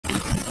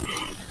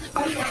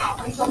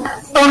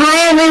Oh,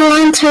 hi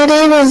everyone,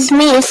 today was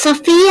me,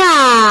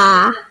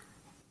 Sofiia.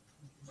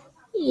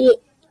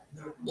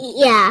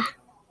 Yeah.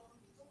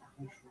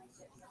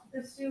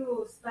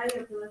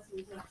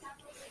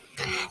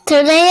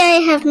 Today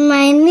I have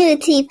my new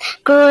teeth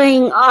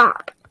growing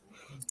up.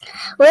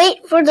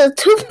 Wait for the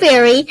tooth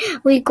fairy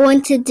we're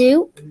going to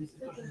do.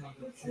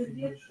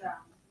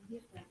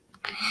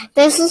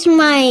 This is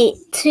my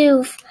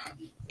tooth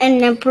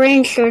and the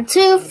branch are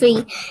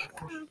toothy.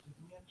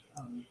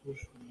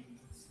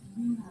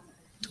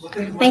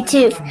 My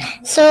tooth.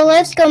 So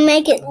let's go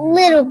make it a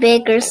little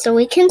bigger so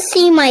we can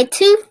see my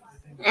tooth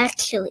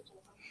actually.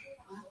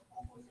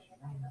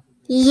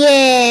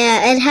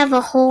 Yeah, it have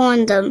a hole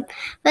in them,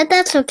 but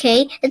that's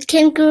okay. It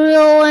can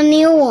grow a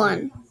new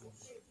one.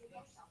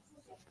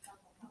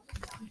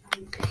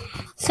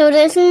 So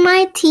this is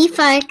my teeth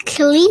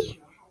actually.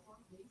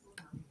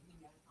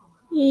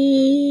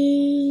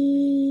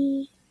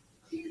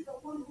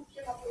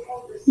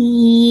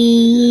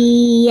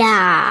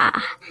 Yeah,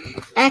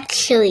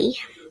 actually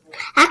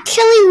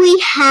we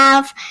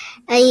have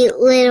a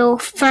little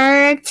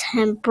fur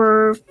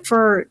temper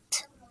fur.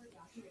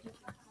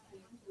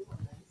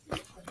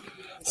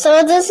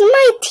 So this is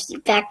my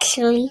teeth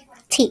actually.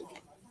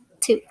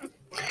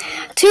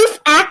 Tooth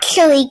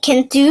actually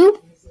can do.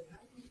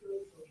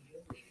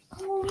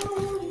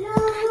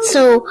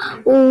 So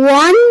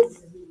one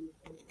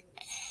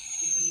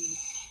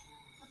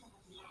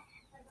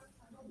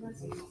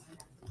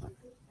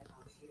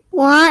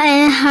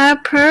and her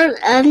per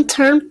and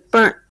turn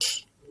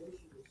burnt.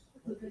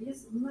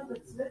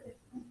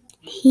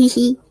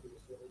 Hehe.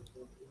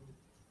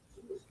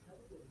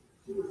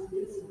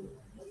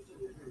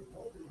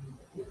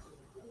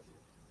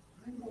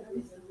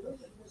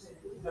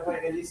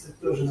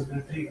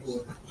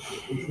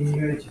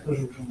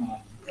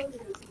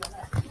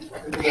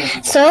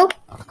 So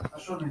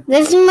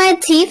this is my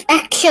teeth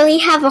actually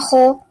have a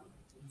hole.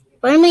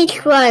 Let me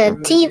try a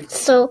teeth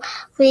so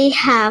we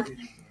have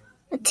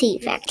a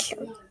teeth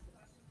actually.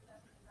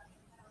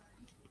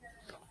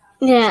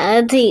 Yeah,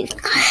 a teeth.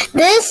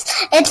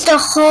 This it's the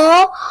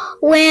hole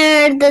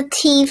where the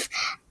teeth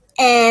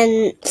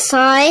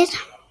inside.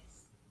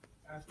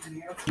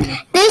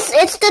 This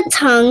it's the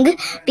tongue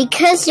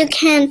because you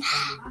can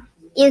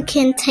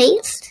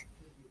taste.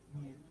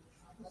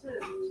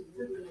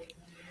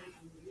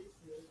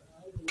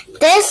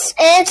 This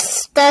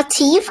is the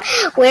teeth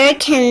where it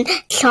can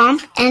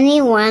chomp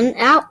anyone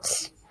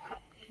else.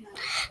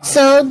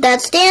 So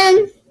that's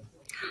them.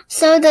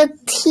 So the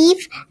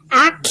teeth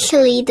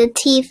actually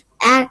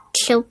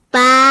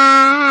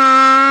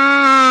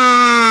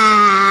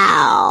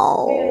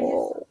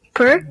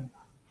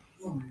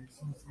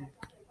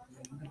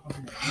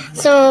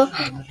So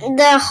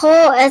the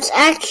hole is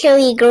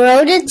actually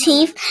grow the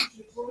teeth,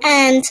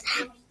 and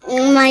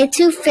my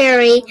tooth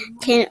fairy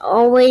can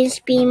always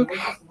be.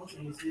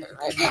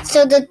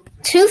 So the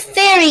tooth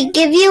fairy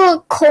give you a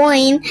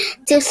coin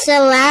to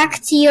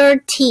select your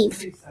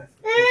teeth.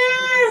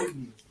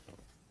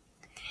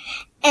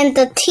 And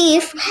the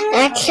teeth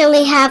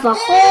actually have a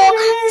hole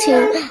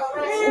to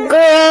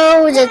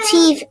grow the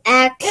teeth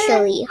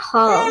actually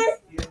hole.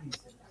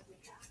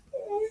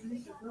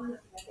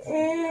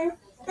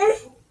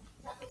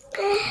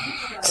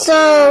 So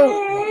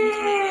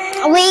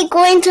we're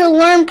going to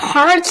learn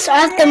parts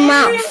of the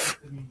mouth.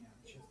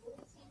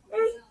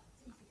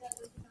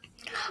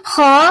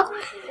 Jaw,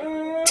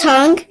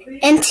 tongue,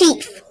 and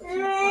teeth.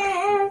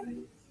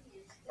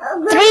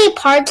 3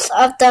 parts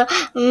of the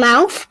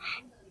mouth.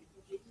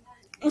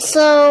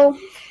 So,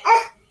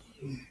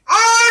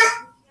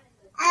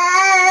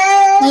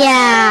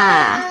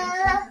 yeah.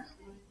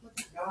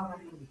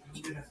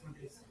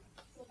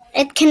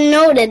 It can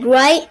note it,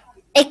 right?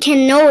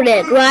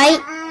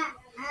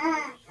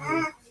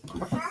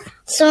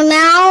 So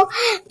now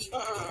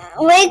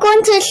we're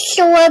going to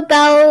show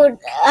about.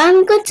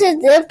 I'm going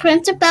to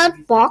print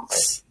about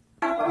box.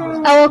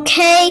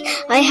 Okay,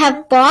 I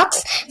have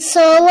box.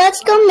 So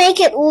let's go make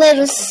it a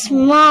little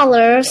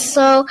smaller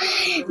so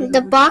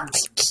the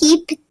box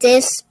keep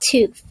this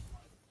tooth.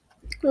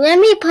 Let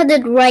me put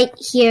it right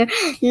here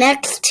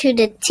next to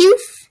the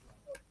tooth.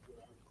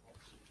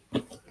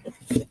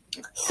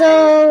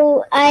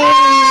 So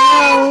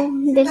I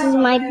know this is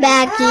my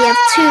baggie of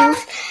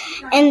tooth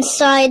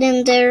inside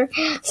in there.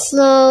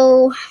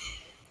 So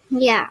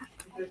yeah,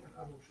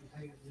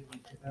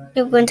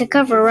 you're going to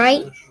cover,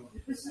 right?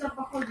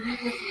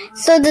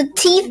 So the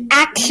teeth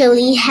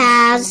actually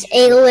has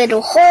a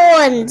little hole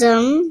in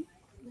them.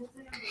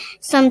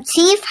 Some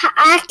teeth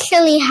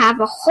actually have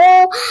a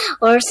hole,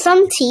 or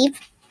some teeth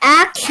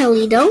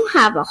actually don't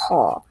have a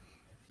hole,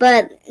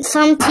 but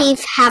some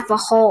teeth have a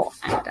hole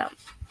in them.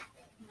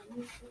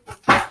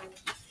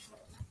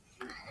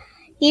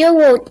 You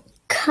will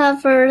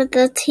cover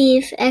the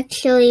teeth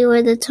actually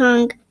with the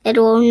tongue. It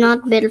will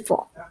not be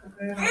beautiful.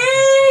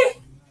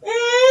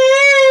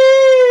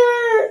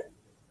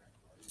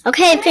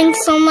 Okay,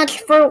 thanks so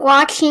much for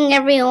watching,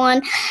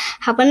 everyone.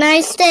 Have a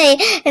nice day,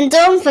 and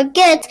don't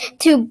forget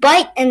to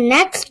bite in the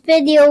next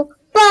video.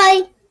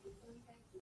 Bye!